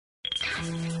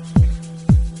Energize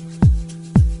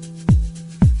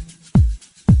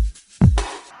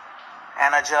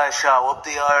show, up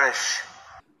the Irish.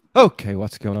 Okay,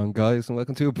 what's going on, guys? And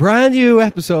welcome to a brand new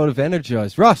episode of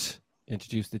Energize. Ross,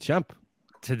 introduce the champ.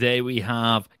 Today we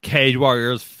have Cage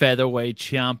Warriors featherweight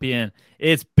champion.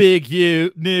 It's big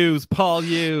news, Paul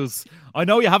Hughes. I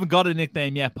know you haven't got a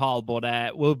nickname yet, Paul,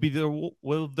 but will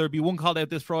there be one called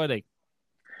out this Friday?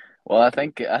 Well, I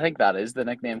think that is the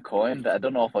nickname coined. I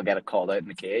don't know if I'll get it called out in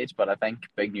the cage, but I think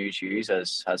Big News Hughes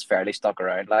has fairly stuck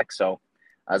around. So,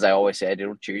 as I always say, they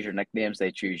don't choose your nicknames;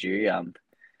 they choose you, and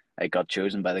I got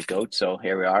chosen by the GOAT. So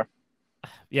here we are.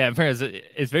 Yeah, in fairness,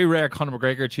 it's very rare Conor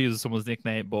McGregor chooses someone's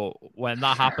nickname, but when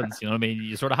that happens, you know what I mean?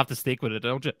 You sort of have to stick with it,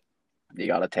 don't you? You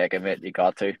got to take it, mate. You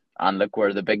got to. And look,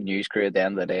 we're the Big News crew at the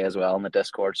end of the day as well in the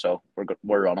Discord, so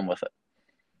we're running with it.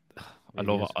 I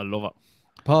love it.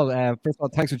 Paul, first of all,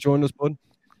 thanks for joining us, bud.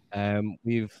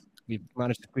 We've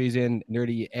managed to squeeze in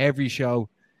nearly every show,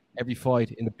 every fight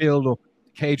in the build-up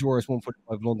to Cage Warriors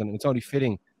 145 London, and it's only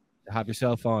fitting to have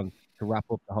yourself on to wrap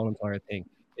up the whole entire thing.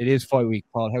 It is fight week,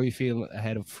 Paul. How are you feeling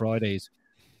ahead of Friday's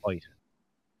fight?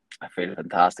 I feel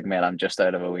fantastic, mate. I'm just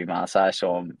out of a wee massage,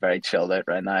 so I'm very chilled out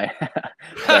right now.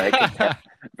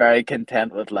 Very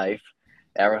content with life.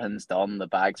 Everything's done. The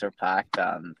bags are packed,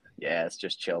 and yeah, it's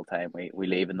just chill time. We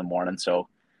leave in the morning, so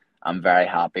I'm very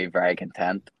happy, very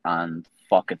content, and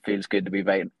fuck, it feels good to be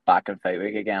back in fight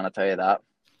week again. I'll tell you that.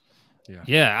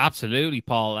 Yeah, absolutely,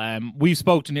 Paul. We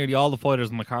spoke to nearly all the fighters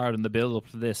on the card in the build up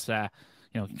to this.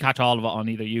 You can catch all of it on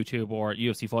either YouTube or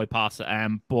UFC Fight Pass.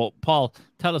 But Paul,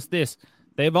 tell us this: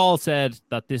 they've all said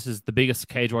that this is the biggest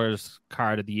Cage Warriors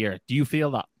card of the year. Do you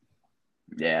feel that?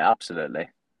 Yeah, absolutely,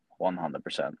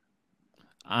 100%.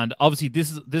 And obviously,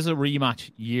 this is a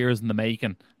rematch years in the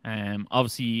making.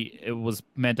 Obviously, it was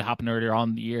meant to happen earlier on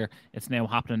in the year. It's now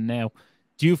happening now.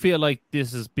 Do you feel like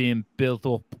this is being built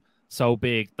up so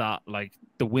big that like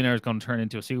the winner is going to turn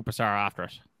into a superstar after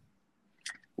it?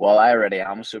 Well, I already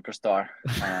am a superstar,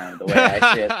 the way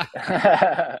I see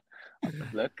it.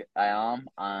 Look, I am,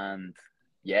 and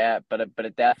yeah, but it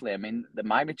definitely. I mean, the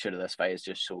magnitude of this fight is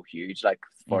just so huge. Like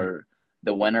for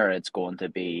the winner, it's going to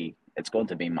be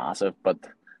massive. But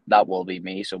that will be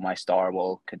me, so my star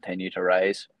will continue to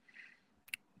rise.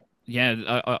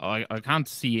 Yeah, I can't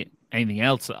see anything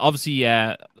else. Obviously,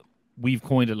 we've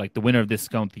coined it like the winner of this is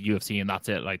going to the UFC, and that's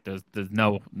it. Like there's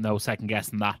no second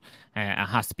guessing that. It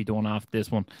has to be done after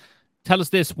this one. Tell us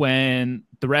this: when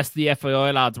the rest of the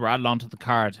FII lads were added onto the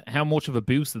card, how much of a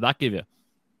boost did that give you?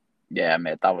 Yeah,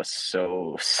 mate, that was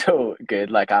so good.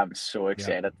 Like I'm so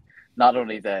excited. Not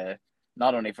only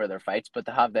for their fights, but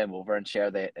to have them over and share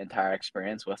the entire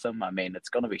experience with them. I mean, it's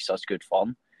going to be such good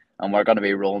fun, and we're going to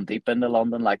be rolling deep into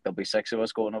London. Like there'll be 6 of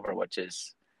us going over, which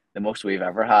is the most we've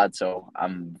ever had. So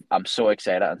I'm so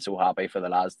excited and so happy for the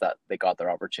lads that they got their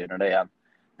opportunity and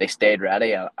they stayed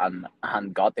ready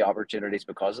and got the opportunities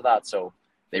because of that. So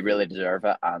they really deserve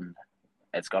it, and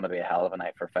it's going to be a hell of a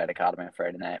night for Fight Academy on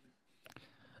Friday night.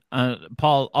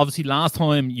 Paul, obviously last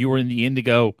time you were in the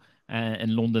Indigo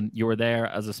in London, you were there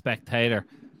as a spectator.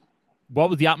 What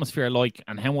was the atmosphere like,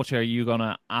 and how much are you going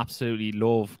to absolutely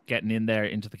love getting in there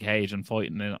into the cage and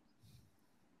fighting in it?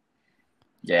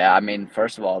 Yeah, I mean,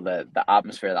 first of all, the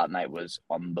atmosphere that night was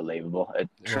unbelievable. It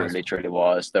truly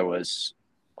was. There was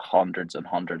hundreds and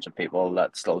hundreds of people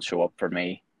that still show up for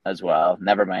me as well.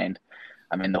 Never mind.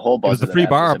 I mean, the whole buzz. It was the free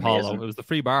bar, Apollo. It was the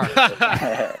free bar.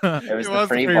 It was the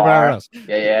free bar.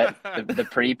 Yeah. The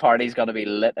pre-party's going to be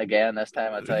lit again this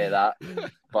time, I'll tell you that.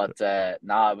 But it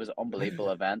was an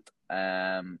unbelievable event.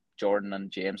 Jordan and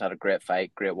James had a great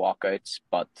fight, great walkouts,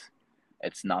 but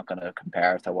it's not going to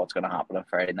compare to what's going to happen on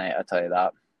Friday night, I'll tell you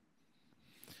that.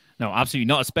 No, absolutely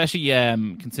not. Especially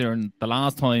considering the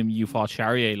last time you fought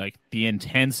Charrier, like the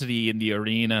intensity in the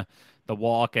arena, the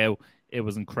walkout, it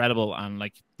was incredible. And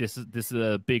like this is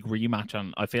a big rematch,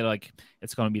 and I feel like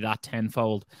it's going to be that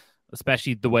tenfold.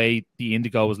 Especially the way the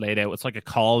Indigo was laid out, it's like a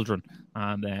cauldron,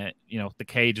 and the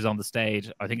cage is on the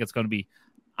stage. I think it's going to be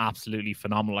absolutely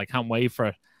phenomenal. I can't wait for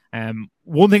it.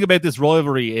 One thing about this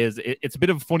rivalry is it's a bit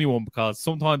of a funny one because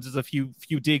sometimes there's a few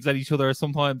digs at each other,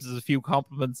 sometimes there's a few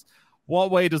compliments.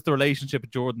 What way does the relationship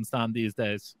with Jordan stand these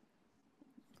days?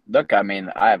 Look, I mean,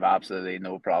 I have absolutely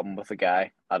no problem with the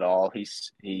guy at all.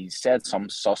 He's said some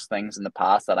sus things in the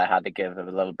past that I had to give a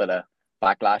little bit of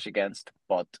backlash against,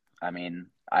 but I mean,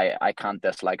 I can't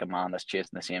dislike a man that's chasing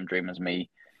the same dream as me.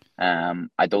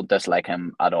 I don't dislike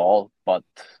him at all, but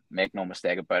make no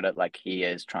mistake about it, like he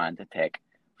is trying to take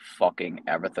fucking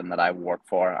everything that I've worked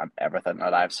for and everything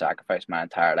that I've sacrificed my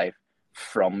entire life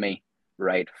from me,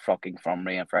 right fucking from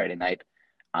me on Friday night.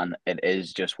 And it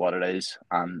is just what it is,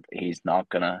 and he's not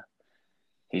gonna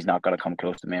he's not going to come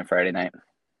close to me on Friday night.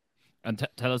 And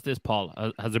tell us this, Paul.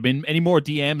 Has there been any more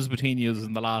DMs between you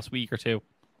in the last week or two?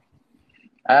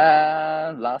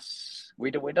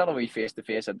 We done a wee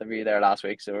face-to-face interview there last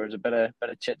week, so there was a bit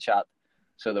of chit-chat.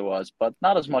 So there was, but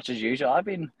not as much as usual. I've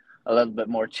been a little bit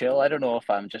more chill. I don't know if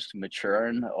I'm just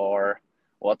maturing or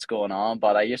what's going on,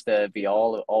 but I used to be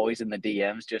always in the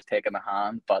DMs just taking a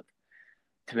hand. But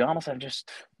to be honest,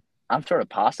 I'm sort of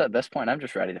past it at this point. I'm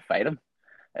just ready to fight him,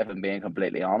 if I'm being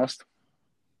completely honest.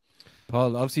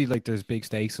 Paul, obviously, like, there's big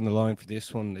stakes on the line for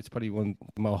this one. It's probably one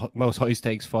of the most high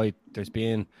stakes fight there's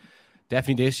been,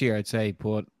 definitely this year, I'd say.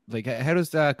 But like, how does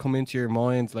that come into your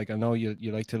mind? Like, I know you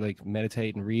like to like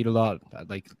meditate and read a lot,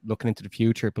 like looking into the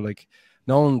future, but like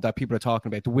knowing that people are talking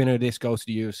about the winner of this goes to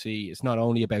the UFC, it's not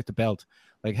only about the belt.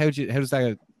 Like, how does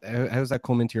that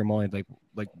come into your mind?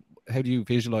 Like how do you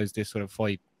visualize this sort of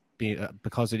fight being,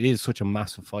 because it is such a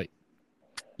massive fight?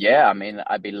 Yeah, I mean,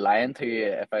 I'd be lying to you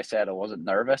if I said I wasn't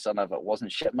nervous and if it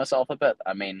wasn't shit myself a bit.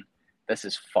 I mean, this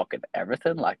is fucking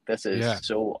everything. Like, this is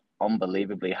so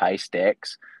unbelievably high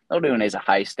stakes. Not only is it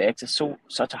high stakes, it's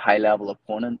such a high level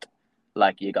opponent.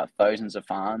 Like, you got thousands of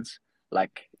fans.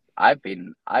 Like, I've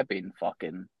been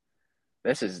fucking.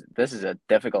 This is a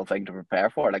difficult thing to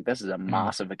prepare for. Like, this is a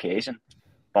massive occasion,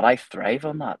 but I thrive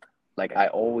on that. Like, I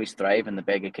always thrive in the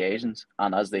big occasions,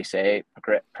 and as they say,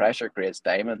 pressure creates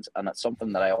diamonds, and it's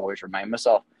something that I always remind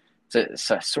myself. It's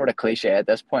a sort of cliche at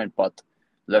this point, but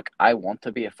look, I want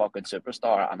to be a fucking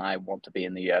superstar, and I want to be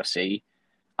in the UFC,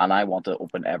 and I want to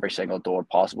open every single door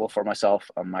possible for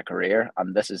myself and my career,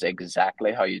 and this is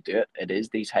exactly how you do it. It is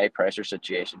these high pressure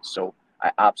situations, so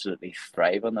I absolutely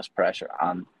thrive on this pressure,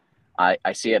 and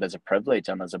I see it as a privilege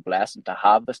and as a blessing to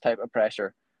have this type of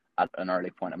pressure at an early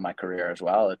point in my career as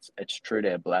well. It's truly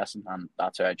a blessing, and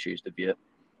that's how I choose to view it.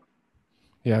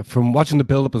 Yeah, from watching the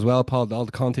build up as well, Paul, all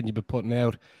the content you've been putting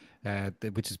out,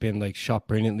 which has been like shot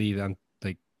brilliantly and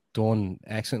like done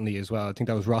excellently as well. I think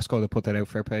that was Roscoe that put that out,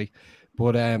 fair play.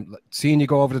 But seeing you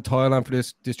go over to Thailand for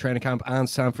this training camp and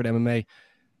Sanford MMA,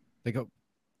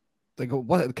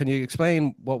 what can you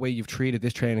explain what way you've treated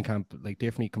this training camp like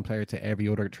differently compared to every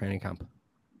other training camp?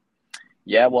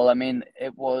 Yeah, well, I mean,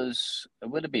 it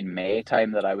would have been May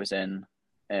time that I was in,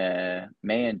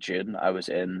 May and June I was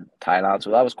in Thailand,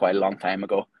 so that was quite a long time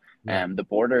ago. The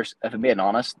borders, if I'm being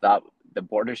honest, that the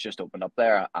borders just opened up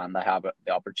there, and I have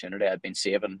the opportunity I'd been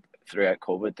saving throughout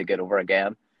COVID to get over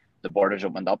again. The borders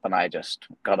opened up, and I just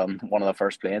got on one of the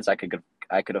first planes I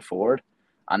could afford,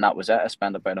 and that was it. I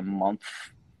spent about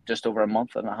just over a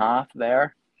month and a half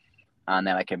there. And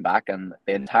then I came back, and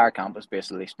the entire camp was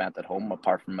basically spent at home,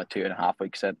 apart from a 2.5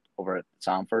 week stint over at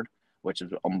Sanford, which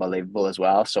is unbelievable as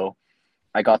well. So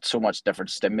I got so much different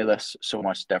stimulus, so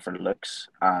much different looks,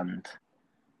 and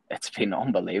it's been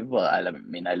unbelievable. I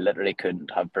mean, I literally couldn't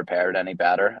have prepared any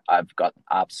better. I've got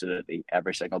absolutely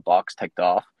every single box ticked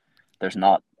off. There's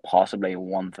not possibly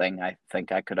one thing I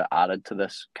think I could have added to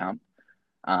this camp,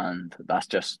 and that's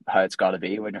just how it's got to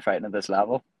be when you're fighting at this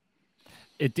level.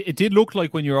 It did look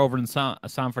like when you were over in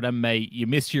Sanford MMA, you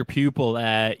missed your pupil,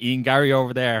 Ian Gary,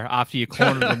 over there after you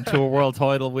cornered him to a world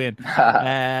title win.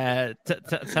 Tell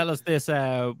us this: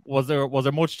 was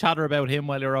there much chatter about him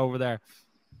while you were over there?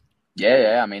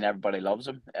 Yeah. I mean, everybody loves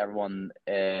him. Everyone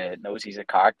knows he's a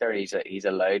character. He's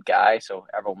a loud guy, so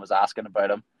everyone was asking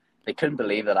about him. They couldn't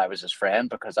believe that I was his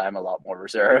friend because I'm a lot more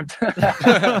reserved.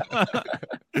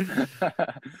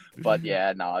 But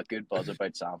yeah, no, a good buzz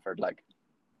about Sanford, like.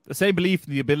 The same belief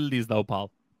in the abilities, though, Paul.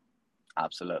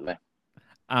 Absolutely.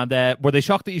 And were they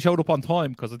shocked that you showed up on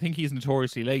time? Because I think he's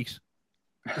notoriously late.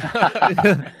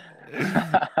 I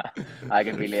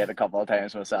can be late a couple of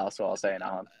times myself, so I'll say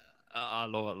nothing. I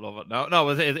love it. No,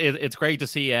 it's great to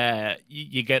see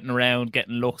you getting around,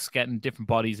 getting looks, getting different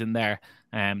bodies in there.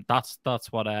 That's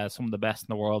what some of the best in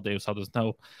the world do. So there's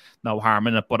no harm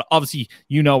in it. But obviously,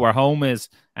 you know where home is.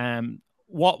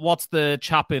 What's the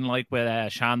chat been like with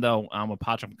Shando and with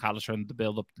Patrick McAllister and the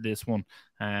build up to this one?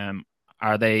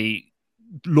 Are they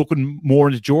looking more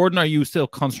into Jordan? Or are you still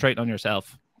concentrating on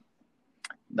yourself?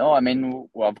 No, I mean,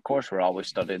 well, of course, we're always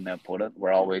studying the opponent.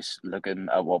 We're always looking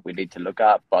at what we need to look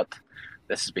at. But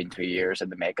this has been 2 years in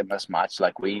the making this match.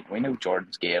 Like, we know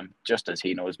Jordan's game just as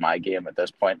he knows my game at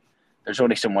this point. There's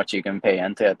only so much you can pay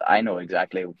into it. I know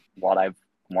exactly what I've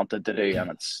wanted to do,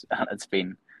 and it's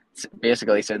been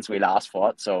basically since we last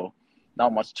fought, so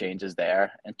not much changes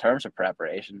there. In terms of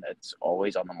preparation, it's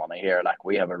always on the money here. Like,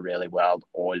 we have a really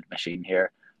well-oiled machine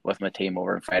here with my team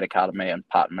over in Fight Academy and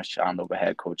Pat and Shando, the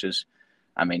head coaches.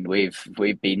 I mean, we've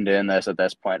been doing this at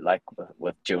this point, like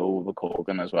with Joe, with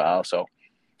Hogan as well. So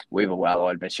we have a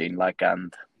well-oiled machine, like,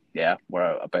 and yeah,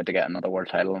 we're about to get another world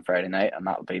title on Friday night, and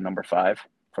that'll be number 5.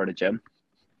 for the gym.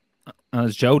 And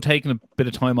is Joe taking a bit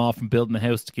of time off from building the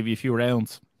house to give you a few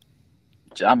rounds?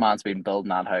 That man's been building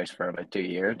that house for about 2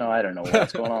 years now. I don't know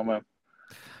what's going on with him.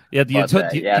 Yeah, Yes,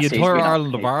 the he's entire been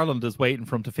Ireland of he- Ireland is waiting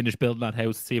for him to finish building that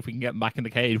house, see if we can get him back in the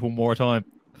cage one more time.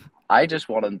 I just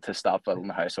want him to stop building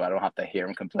the house so I don't have to hear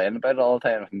him complain about it all the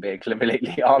time, if I'm being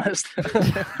completely honest.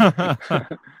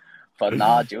 But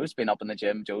nah, Joe's been up in the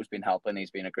gym. Joe's been helping.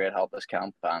 He's been a great help this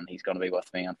camp, and he's going to be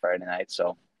with me on Friday night.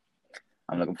 So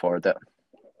I'm looking forward to it.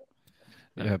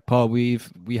 Yeah, Paul, we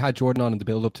had Jordan on in the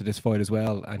build up to this fight as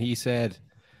well, and he said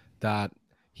that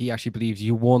he actually believes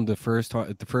you won the first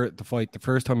time the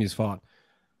first time you fought.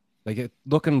 Like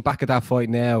looking back at that fight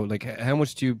now, like how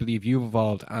much do you believe you've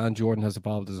evolved and Jordan has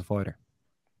evolved as a fighter?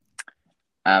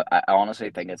 I honestly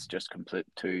think it's just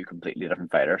two completely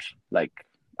different fighters. Like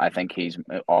I think he's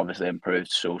obviously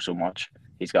improved so much.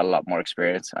 He's got a lot more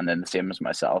experience, and then the same as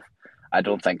myself. I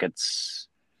don't think it's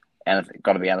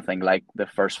going to be anything like the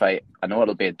first fight. I know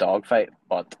it'll be a dog fight,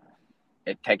 but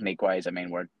technique wise, I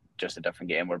mean, we're just a different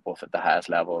game. We're both at the highest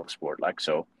level of sport, like,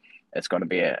 so it's going to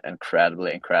be an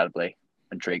incredibly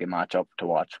intriguing matchup to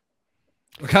watch.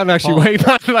 I can't actually wait,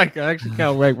 man. Like, I actually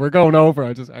can't wait. We're going over.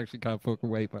 I just actually can't fucking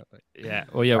wait, man. Like, Yeah,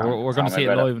 well, yeah, we're going to see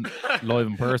it live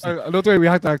in person. I know the way we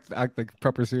have to act like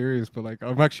proper serious, but like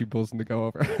I'm actually buzzing to go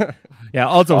over. Yeah,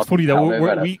 also it's funny Tell me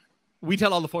that about we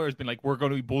tell all the fighters, been like, we're going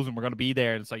to be buzzing, we're going to be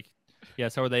there, and it's like, yeah,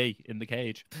 so are they in the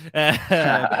cage.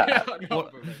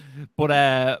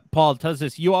 But Paul, tell us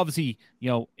this: you obviously,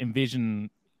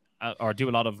 envision or do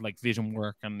a lot of like vision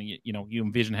work, and you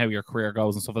envision how your career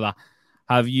goes and stuff like that.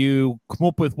 Have you come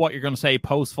up with what you're going to say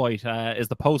post fight? Is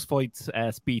the post fight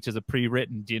speech is it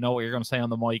pre-written? Do you know what you're going to say on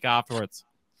the mic afterwards?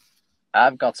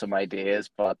 I've got some ideas,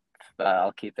 but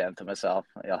I'll keep them to myself.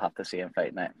 You'll have to see him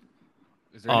fight night.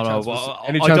 Is there any chance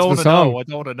I don't for a song? know. I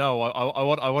don't want to know.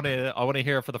 I want to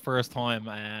hear it for the first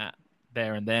time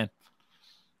there and then.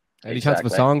 Any chance of a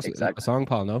song? A song,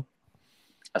 Paul? No.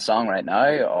 A song right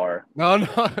now, or no?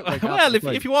 Like, well,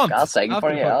 if you want, I'll sing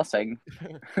for you. I'll sing.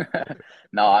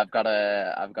 No, I've got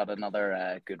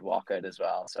another good walkout as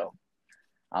well. So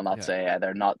I'll not say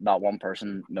either. Not one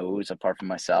person knows apart from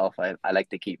myself. I like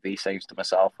to keep these things to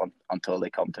myself until they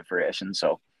come to fruition.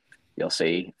 So you'll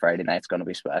see, Friday night's going to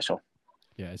be special.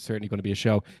 Yeah, it's certainly going to be a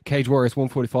show. Cage Warriors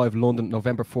 145 London,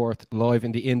 November 4th, live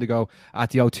in the Indigo at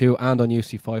the O2 and on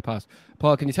UFC Fight Pass.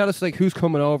 Paul, can you tell us like who's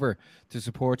coming over to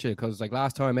support you? Because like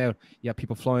last time out, you had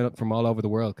people flying up from all over the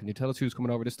world. Can you tell us who's coming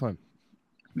over this time?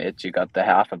 Mate, you got the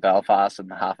half of Belfast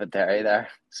and the half of Derry there.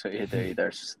 So you do.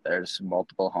 There's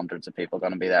multiple hundreds of people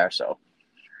going to be there. So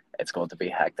it's going to be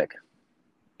hectic.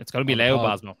 It's going to be loud,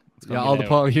 Basmo. Yeah, all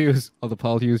the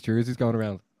Paul Hughes jerseys going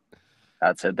around.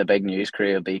 That's it. The big news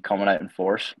crew will be coming out in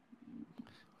force.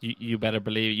 You better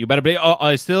believe it. You better believe. Oh,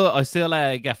 I still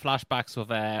get flashbacks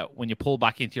of when you pull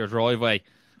back into your driveway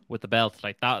with the belt.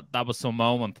 Like that was some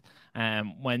moment.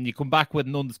 When you come back with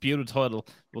an undisputed title,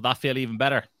 will that feel even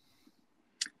better?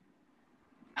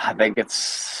 I think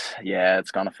it's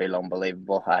going to feel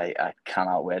unbelievable. I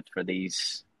cannot wait for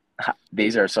these.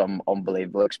 These are some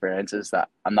unbelievable experiences that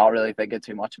I'm not really thinking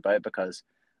too much about because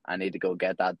I need to go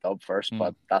get that dub first.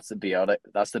 But that's the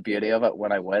beauty of it.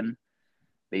 When I win,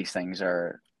 these things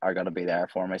are going to be there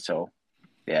for me. So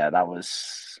yeah, that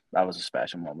was a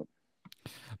special moment.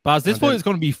 Baz, this fight is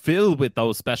going to be filled with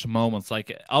those special moments.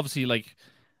 Like obviously, like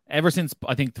ever since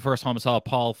I think the first time I saw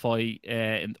Paul fight,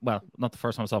 not the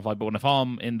first time I saw a fight, but when I saw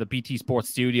him in the BT Sports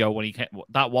studio when he came,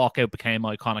 that walkout became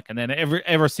iconic, and then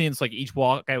ever since, like each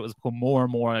walkout has become more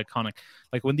and more iconic.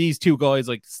 Like when these two guys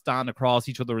like stand across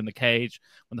each other in the cage,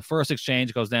 when the first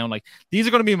exchange goes down, like these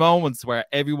are going to be moments where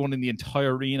everyone in the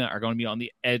entire arena are going to be on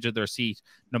the edge of their seat,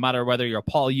 no matter whether you're a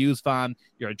Paul Hughes fan,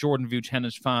 you're a Jordan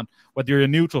Vucenic fan, whether you're a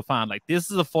neutral fan. Like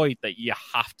this is a fight that you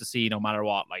have to see no matter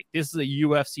what. Like this is a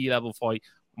UFC level fight.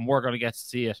 And we're going to get to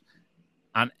see it,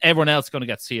 and everyone else is going to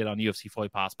get to see it on UFC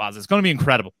Fight Pass. Baz, it's going to be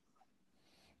incredible.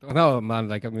 No, man.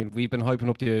 Like, I mean, we've been hyping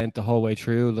up the event the whole way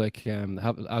through. Like,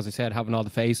 as I said, having all the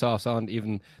face-offs on,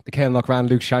 even the Ken Lochran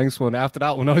Luke Shanks one. After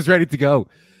that one, I was ready to go.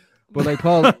 But like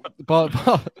Paul,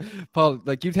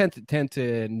 like you tend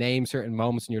to name certain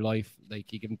moments in your life.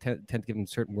 Like you tend to give them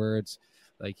certain words.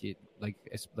 Like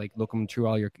it's like looking through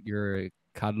all your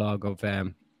catalog of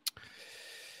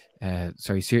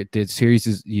the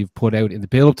series you've put out in the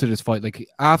build up to this fight. Like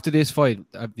after this fight,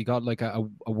 have you got like a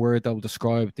word that will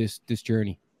describe this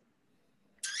journey?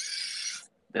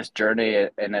 This journey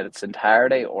in its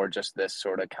entirety, or just this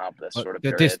sort of camp, this sort of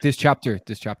period? This chapter.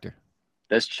 This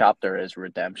chapter is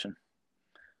redemption.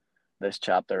 This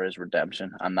chapter is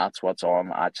redemption, and that's what's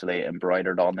on actually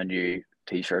embroidered on the new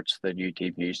t-shirts, the new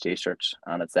Team Hughes t-shirts,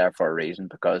 and it's there for a reason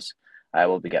because I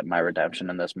will be getting my redemption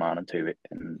in this man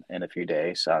in a few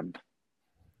days, and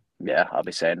yeah, I'll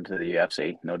be signing to the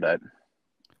UFC, no doubt.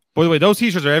 By the way, those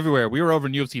t-shirts are everywhere. We were over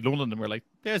in UFC London and we're like,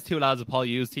 there's 2 lads with Paul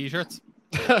Hughes t-shirts.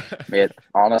 Mate,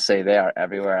 honestly, they are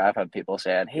everywhere. I've had people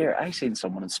saying, "Here, I seen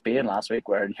someone in Spain last week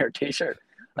wearing your t-shirt,"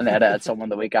 and then I had someone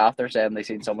the week after saying they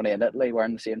seen somebody in Italy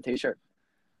wearing the same t-shirt.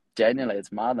 Genuinely,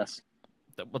 it's madness.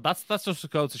 But that's just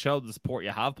goes to show the support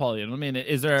you have, Paul. You know what I mean?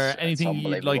 Is there anything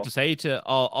you'd like to say to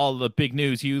all the big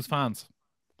news Hughes fans?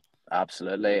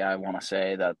 Absolutely. I want to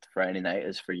say that Friday night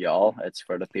is for y'all. It's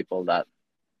for the people that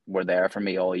were there for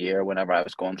me all year whenever I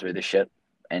was going through the shit,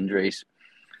 injuries.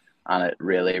 And it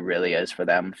really, really is for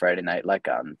them Friday night. Like,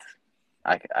 and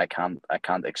I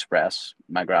can't express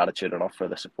my gratitude enough for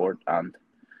the support, and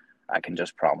I can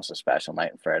just promise a special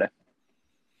night on Friday.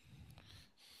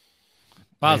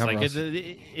 Baz, like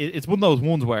it's one of those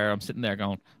ones where I'm sitting there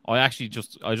going, I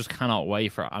just cannot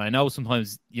wait for it. And I know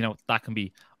sometimes, you know, that can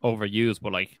be overused,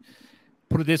 but like,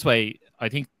 put it this way, I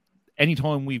think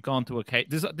anytime we've gone to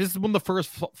this is one of the first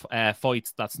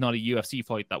fights that's not a UFC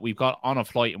fight that we've got on a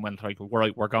flight and went like,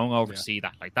 we're going over to see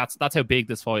that. Like that's how big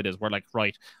this fight is. We're like,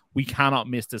 right, we cannot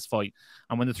miss this fight.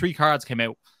 And when the 3 cards came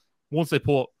out, once they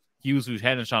put Hughes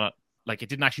Vucenic on it, like, it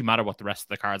didn't actually matter what the rest of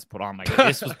the cards put on. Like,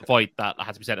 this was the fight that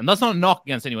had to be said. And that's not a knock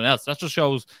against anyone else. That just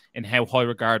shows in how high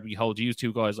regard we hold you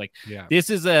 2 guys. Like,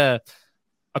 this is a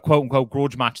quote-unquote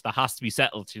grudge match that has to be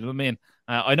settled. You know what I mean?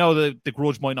 I know the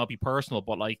grudge might not be personal,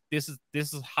 but, like, this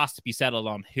has to be settled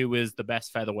on who is the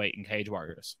best featherweight in Cage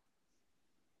Warriors.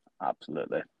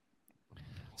 Absolutely.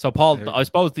 So, Paul, I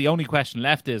suppose the only question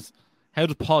left is, how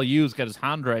does Paul Hughes get his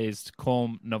hand raised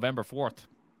come November 4th?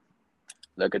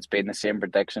 Look, it's been the same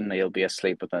prediction. He'll be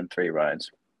asleep within 3 rounds.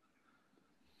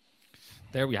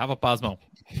 There we have it, Basmo.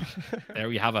 There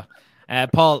we have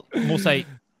it. Paul, I must say,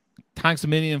 thanks a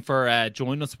million for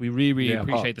joining us. We really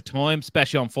appreciate the time,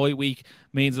 especially on Fight Week.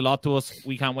 Means a lot to us.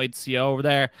 We can't wait to see you over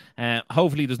there.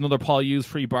 Hopefully there's another Paul Hughes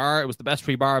free bar. It was the best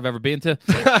free bar I've ever been to.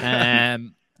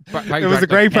 It was a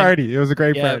great party. It was a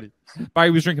great party.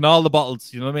 Barry was drinking all the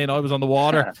bottles. You know what I mean? I was on the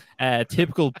water.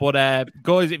 Typical. But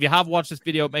guys, if you have watched this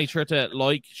video, make sure to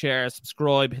like, share,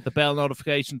 subscribe, hit the bell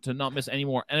notification to not miss any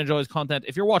more Energize content.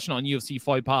 If you're watching on UFC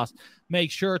Fight Pass,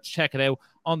 make sure to check it out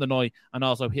on the night and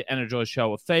also hit Energize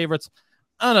Show with favorites.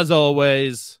 And as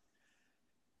always,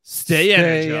 stay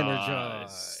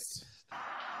energized.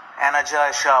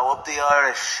 Energize Show, up the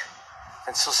Irish.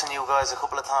 Been sussing you guys a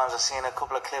couple of times. I've seen a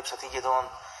couple of clips. I think you done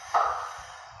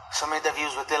some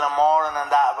interviews with Dylan Moran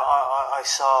and that I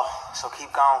saw. So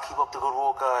keep going, keep up the good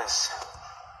work, guys.